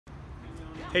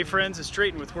Hey friends, it's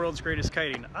Drayton with World's Greatest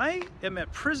Kiting. I am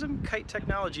at Prism Kite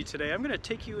Technology today. I'm going to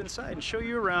take you inside and show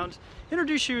you around,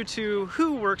 introduce you to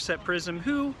who works at Prism,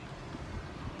 who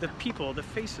the people, the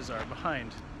faces are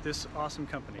behind this awesome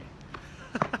company.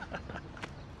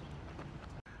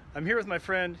 I'm here with my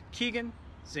friend Keegan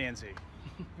Zanzi.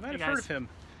 You might have heard of him.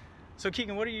 So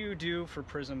Keegan, what do you do for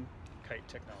Prism Kite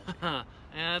Technology?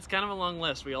 And it's kind of a long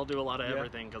list. We all do a lot of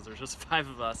everything because there's just 5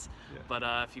 of us. Yeah.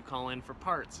 But if you call in for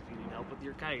parts, if you need help with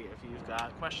your kite, if you've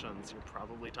got questions, you're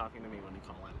probably talking to me when you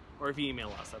call in. Or if you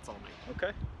email us, that's all me.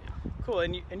 Okay. Yeah. Cool.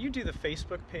 And you do the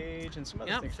Facebook page and some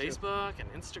other things too. Facebook and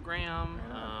Instagram.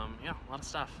 Yeah, a lot of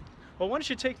stuff. Well, why don't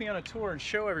you take me on a tour and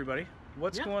show everybody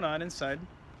what's going on inside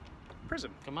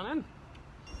Prism. Come on in.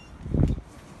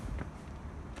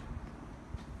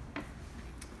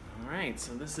 Alright,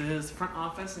 so this is front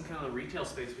office and kind of the retail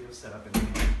space we have set up in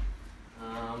here.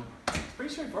 It's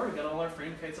pretty straightforward. We've got all our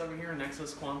frame kites over here,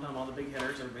 Nexus, Quantum, all the big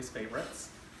hitters, everybody's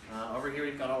favorites. Over here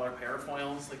we've got all our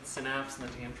parafoils like the Synapse and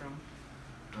the Tantrum.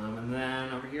 And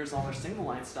then over here is all our single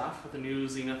line stuff with the new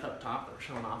Zenith up top that we're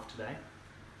showing off today.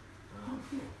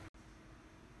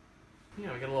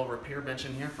 Yeah, we got a little repair bench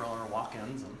in here for all our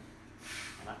walk-ins and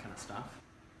all that kind of stuff.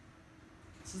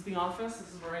 This is the office.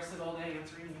 This is where I sit all day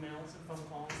answering emails and phone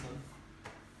calls and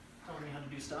telling you how to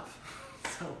do stuff.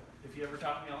 So if you ever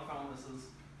talk to me on the phone, this is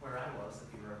where I was,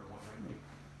 if you were ever wondering.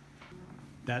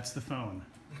 That's the phone,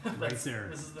 right there.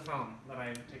 This is the phone that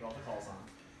I take all the calls on.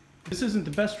 This isn't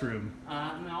the best room.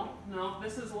 No.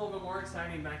 This is a little bit more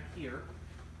exciting back here.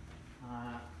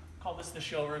 Call this the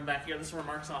showroom back here. This is where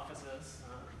Mark's office is.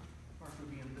 Mark would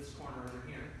be in this corner over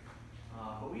here.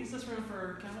 But we use this room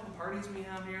for kind of the parties we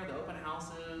have here, the open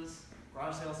houses,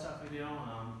 garage sale stuff we do.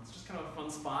 It's just kind of a fun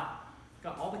spot. We've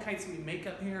got all the kites we make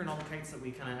up here and all the kites that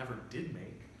we kind of ever did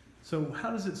make. So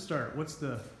how does it start? What's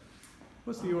the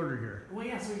order here? Well,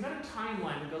 yeah, so we've got a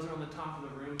timeline that goes around the top of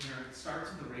the room here. It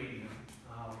starts with the Radium,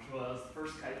 which was the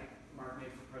first kite Mark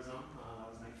made for Prism. That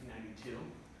was 1992.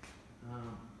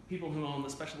 People who own the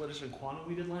special edition Quantum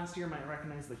we did last year might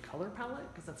recognize the color palette,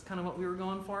 because that's kind of what we were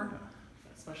going for. Yeah.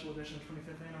 Special edition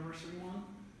 25th anniversary one.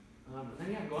 But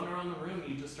then going around the room,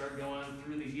 you just start going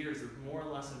through the years. They're more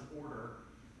or less in order.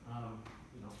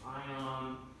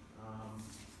 Ion,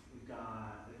 we've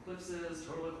got Eclipses,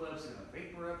 Total Eclipse, we've got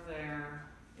Vapor up there,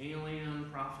 Alien,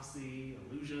 Prophecy,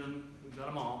 Illusion, we've got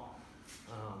them all.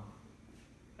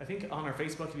 I think on our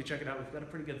Facebook, if you check it out, we've got a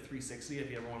pretty good 360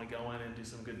 if you ever want to go in and do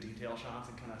some good detail shots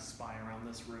and kind of spy around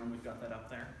this room. We've got that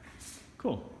up there.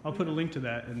 Cool. I'll put a link to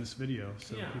that in this video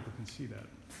so people can see that.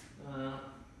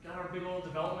 Got our big old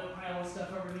development pile of stuff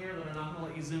over here that I'm not going to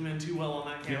let you zoom in too well on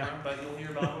that camera, but you'll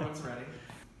hear about it when it's ready.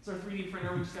 It's our 3D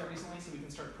printer we just got recently, so we can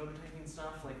start prototyping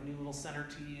stuff like new little center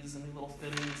tees and new little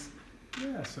fittings.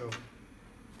 Yeah, so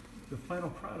the final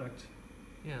product.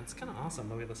 Yeah, it's kind of awesome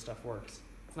the way this stuff works.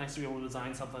 It's nice to be able to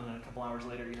design something and a couple hours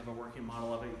later you have a working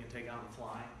model of it you can take out and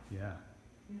fly. Yeah.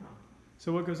 Yeah.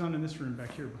 So what goes on in this room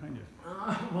back here behind you?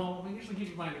 Well, we usually keep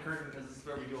it behind the curtain because this is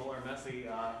where we do all our messy,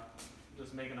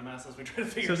 just making a mess as we try to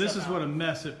figure stuff out. So this is what a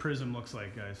mess at Prism looks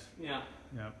like, guys. Yeah.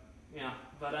 Yeah. Yeah,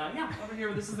 but over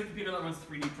here, this is the computer that runs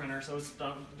 3D printer, so it's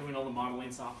doing all the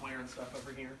modeling software and stuff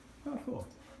over here. Oh, cool.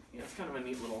 Yeah, it's kind of a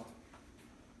neat little,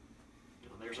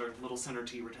 there's our little center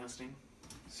tee we're testing.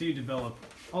 So you develop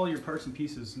all your parts and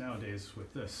pieces nowadays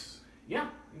with this. Yeah,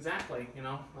 exactly.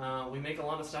 We make a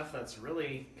lot of stuff that's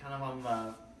really kind of on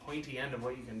the pointy end of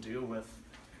what you can do with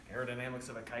aerodynamics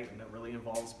of a kite, and it really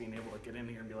involves being able to get in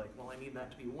here and be like, well, I need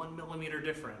that to be 1 millimeter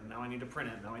different. Now I need to print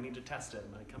it. Now I need to test it.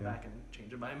 And I come back and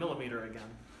change it by a millimeter again.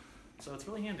 So it's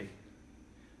really handy.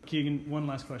 Keegan, one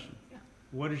last question. Yeah.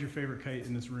 What is your favorite kite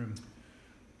in this room?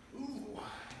 Ooh,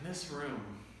 in this room,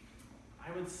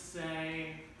 I would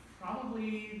say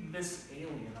probably this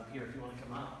Alien up here, if you want to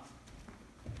come up.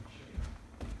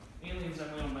 Alien's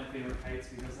definitely one of my favorite kites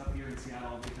because up here in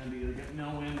Seattle, we tend to either get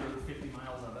no wind or 50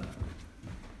 miles of it.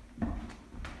 And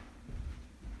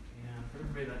for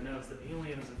everybody that knows, that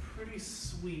Alien is a pretty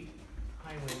sweet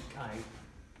high wind kite.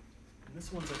 And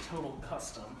this one's a total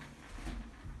custom.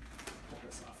 Pull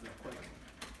this off real quick.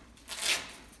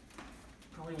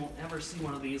 Probably won't ever see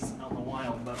one of these out in the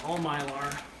wild, but all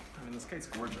Mylar. I mean, this kite's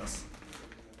gorgeous.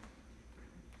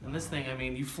 And this thing, I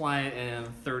mean, you fly it in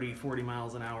 30, 40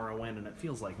 miles an hour of wind and it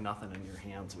feels like nothing in your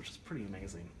hands, which is pretty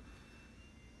amazing.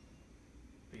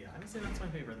 But yeah, I would say that's my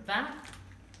favorite. That,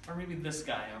 or maybe this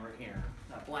guy over here,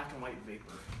 that black and white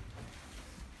Vapor.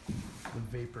 The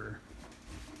Vapor.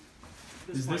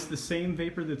 Is this the same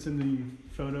Vapor that's in the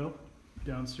photo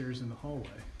downstairs in the hallway?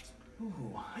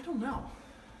 Ooh, I don't know.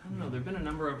 There have been a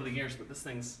number over the years, but this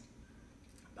thing's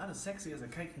about as sexy as a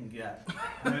kite can get.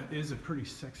 That is a pretty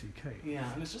sexy kite.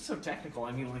 Yeah, and it's just so technical.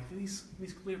 I mean, like these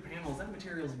clear panels, that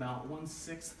material is about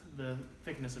 1/6 the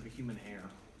thickness of a human hair.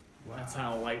 Wow. That's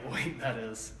how lightweight that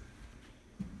is.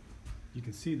 You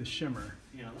can see the shimmer.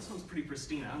 Yeah, this one's pretty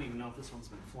pristine. I don't even know if this one's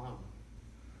been flown.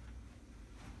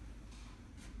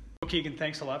 Well, Keegan,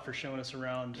 thanks a lot for showing us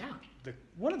around. Yeah.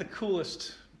 One of the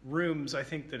coolest rooms I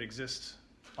think that exists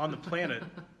on the planet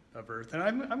of Earth. And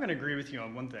I'm going to agree with you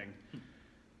on one thing.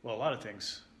 Well, a lot of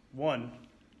things. One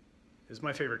is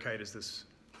my favorite kite is this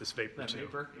vapor. That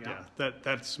vapor? Yeah.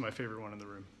 That's my favorite one in the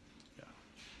room. Yeah.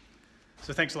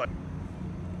 So thanks a lot.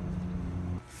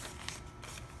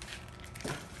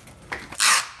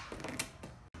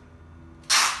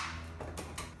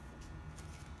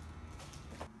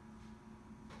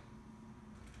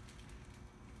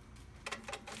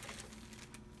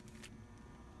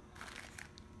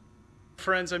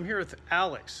 Friends, I'm here with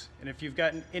Alex, and if you've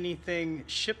gotten anything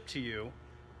shipped to you,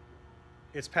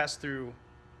 it's passed through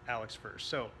Alex first.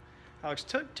 So, Alex,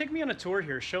 take me on a tour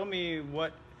here. Show me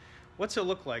what's it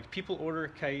look like. People order a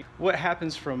kite. What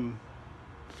happens from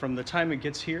the time it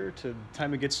gets here to the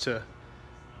time it gets to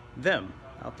them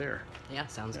out there? Yeah,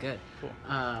 sounds good. Cool.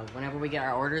 Whenever we get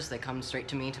our orders, they come straight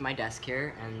to me to my desk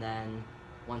here, and then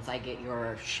once I get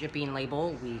your shipping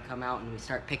label, we come out and we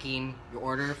start picking your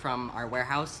order from our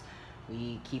warehouse.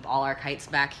 We keep all our kites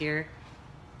back here.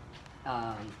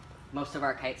 Most of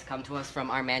our kites come to us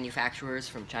from our manufacturers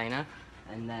from China,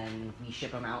 and then we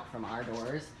ship them out from our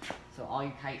doors. So all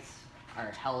your kites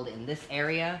are held in this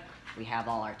area. We have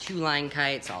all our 2-line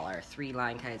kites, all our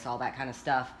 3-line kites, all that kind of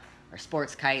stuff, our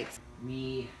sports kites.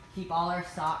 We keep all our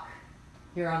stock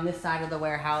here on this side of the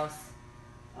warehouse.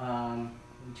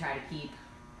 We try to keep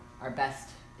our best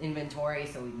inventory,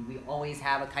 so we always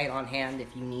have a kite on hand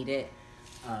if you need it.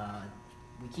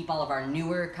 We keep all of our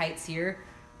newer kites here.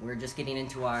 We're just getting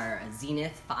into our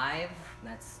Zenith 5.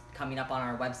 That's coming up on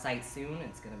our website soon.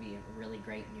 It's going to be a really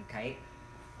great new kite.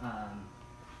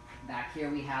 Back here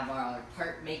we have our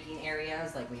part making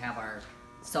areas, like we have our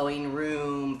sewing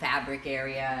room, fabric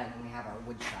area, and then we have our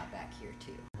wood shop back here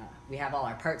too. We have all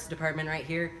our parts department right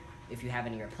here. If you have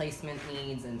any replacement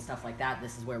needs and stuff like that,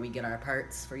 this is where we get our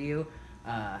parts for you.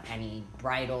 Any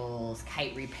bridles,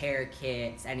 kite repair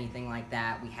kits, anything like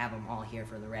that, we have them all here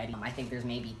for the ready. I think there's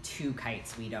maybe 2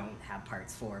 kites we don't have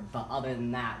parts for, but other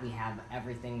than that, we have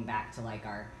everything back to like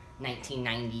our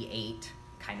 1998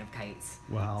 kind of kites.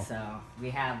 Wow. So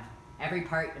we have every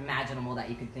part imaginable that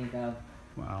you could think of.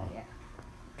 Wow. Yeah.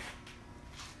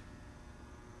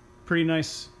 Pretty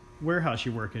nice warehouse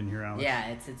you work in here, Alex. Yeah,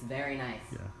 it's very nice.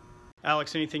 Yeah.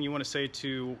 Alex, anything you want to say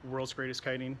to World's Greatest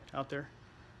Kiting out there?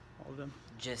 All of them?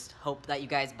 Just hope that you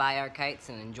guys buy our kites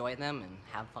and enjoy them and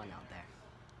have fun out there.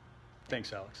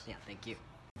 Thanks, Alex. Yeah, thank you.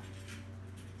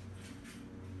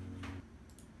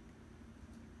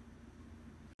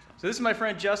 So this is my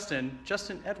friend Justin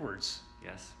Edwards.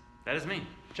 Yes, that is me.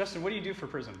 Justin, what do you do for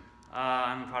Prism?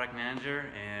 I'm a product manager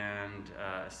and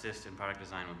assist in product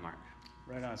design with Mark.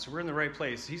 Right on. So we're in the right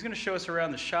place. He's going to show us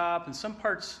around the shop and some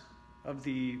parts of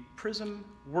the Prism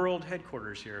World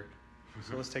headquarters here.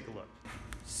 So let's take a look.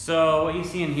 So what you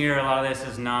see in here, a lot of this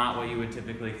is not what you would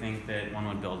typically think that one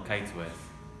would build kites with.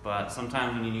 But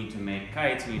sometimes when you need to make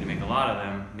kites, you need to make a lot of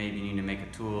them. Maybe you need to make a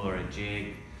tool or a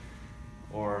jig,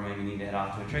 or maybe you need to head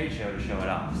off to a trade show to show it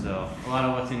off. So a lot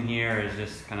of what's in here is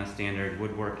just kind of standard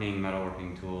woodworking,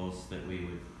 metalworking tools that we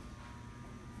would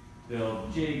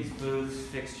build jigs, booths,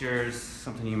 fixtures,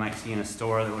 something you might see in a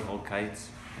store that would hold kites,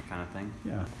 that kind of thing.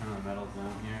 Yeah. Kind of a metal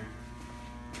zone here.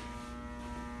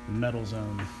 Metal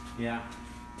zone. Yeah.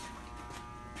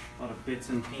 A lot of bits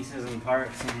and pieces and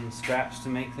parts and scraps to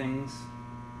make things.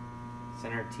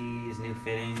 Center tees, new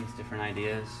fittings, different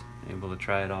ideas. Able to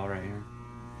try it all right here.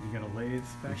 You got a lathe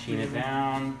back Machine here? it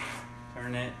down,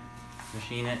 turn it,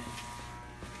 machine it.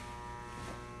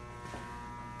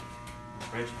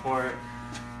 Bridgeport.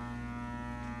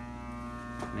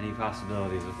 Many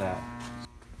possibilities with that.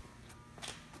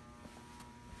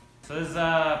 So this is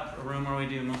a room where we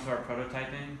do most of our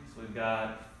prototyping. So we've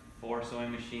got 4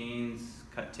 sewing machines,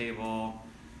 cut table,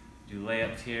 do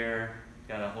layups here.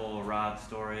 Got a whole rod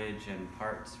storage and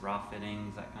parts, raw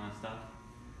fittings, that kind of stuff.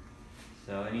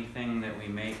 So anything that we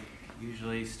make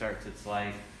usually starts its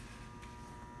life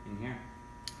in here.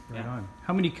 Right on.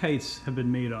 How many kites have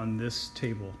been made on this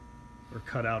table or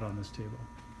cut out on this table?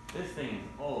 This thing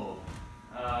is old.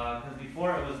 Because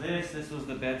before it was this was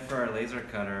the bed for our laser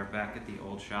cutter back at the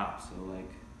old shop. So like,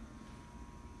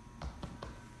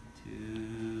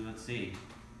 let's see,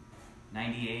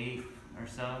 98 or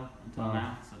so until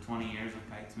now. So 20 years of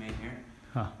kites made here.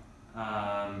 Huh.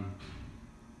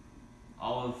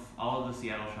 All of the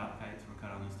Seattle shop kites were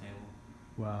cut on this table.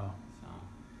 Wow. So,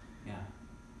 yeah.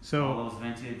 So all those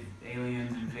vintage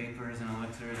aliens and vapors and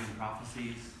elixirs and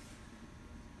prophecies.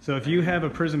 So if you have a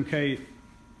Prism Kite,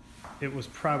 it was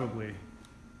probably.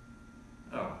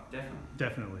 Oh, definitely.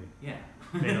 Definitely. Yeah.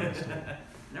 Made on this table.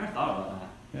 Never thought about that.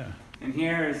 Yeah. And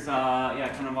here is, yeah,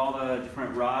 kind of all the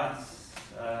different rods,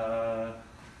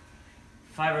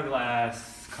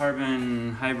 fiberglass,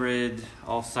 carbon, hybrid,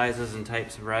 all sizes and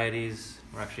types, varieties.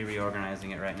 We're actually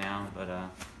reorganizing it right now, but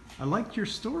I like your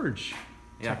storage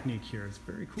yeah. technique here. It's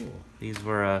very cool. These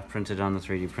were printed on the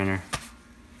 3D printer.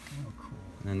 Oh, cool.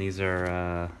 And then these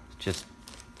are just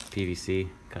PVC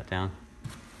cut down.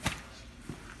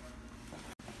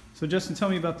 So Justin, tell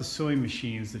me about the sewing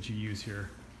machines that you use here.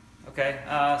 Okay,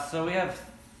 so we have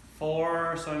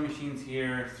 4 sewing machines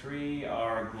here. 3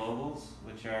 are globals,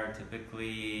 which are typically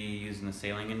used in the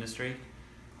sailing industry.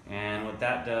 And what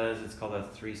that does, it's called a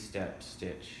 3-step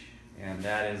stitch. And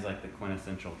that is like the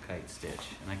quintessential kite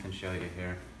stitch. And I can show you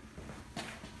here.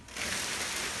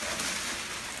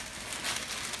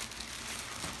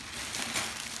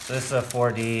 So this is a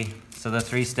 4D. So the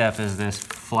 3-step is this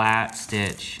flat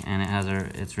stitch, and it has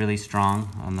it's really strong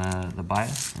on the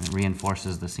bias, and it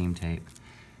reinforces the seam tape.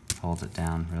 It holds it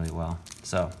down really well.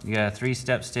 So you got a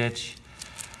 3-step stitch.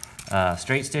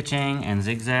 Straight stitching and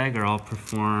zigzag are all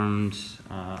performed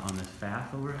on this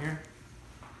fath over here.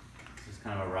 This is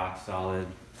kind of a rock solid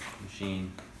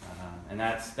machine, and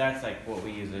that's like what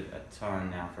we use a ton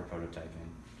now for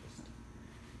prototyping. Just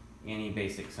any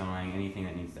basic sewing, anything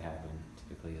that needs to happen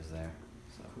typically is there.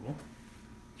 So Cool.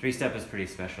 3-step is pretty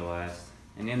specialized,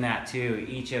 and in that too,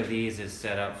 each of these is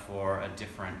set up for a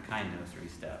different kind of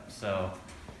 3-step. So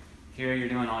here you're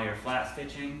doing all your flat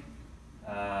stitching,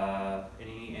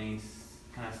 any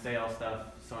kind of stale stuff,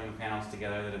 sewing panels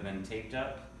together that have been taped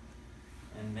up.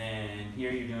 And then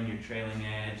here you're doing your trailing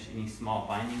edge, any small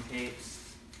binding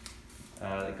tapes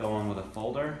that go on with a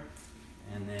folder.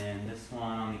 And then this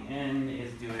one on the end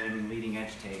is doing leading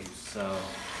edge tapes. So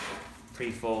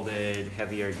pre-folded,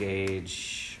 heavier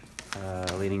gauge,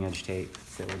 leading edge tape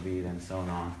that would be then sewn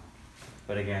on.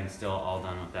 But again, still all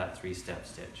done with that 3-step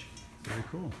stitch. Very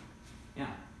cool. Yeah.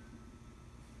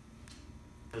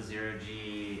 The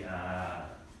 0G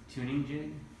tuning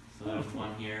jig. So there's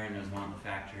one here and there's one at the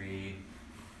factory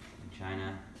in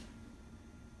China,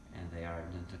 and they are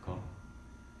identical.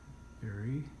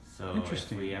 Very So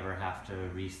interesting. if we ever have to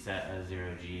reset a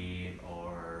 0G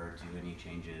or do any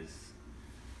changes,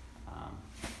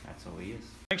 that's what we use.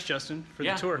 Thanks, Justin, for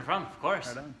Yeah, the tour. no problem, of course.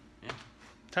 Right on. Yeah.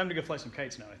 Time to go fly some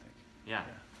kites now, I think. Yeah,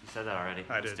 you said that already.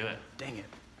 I Let's did. do it. Dang it.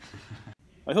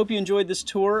 I hope you enjoyed this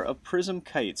tour of Prism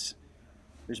Kites.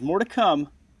 There's more to come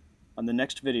on the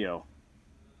next video.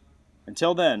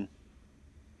 Until then,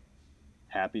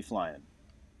 happy flying.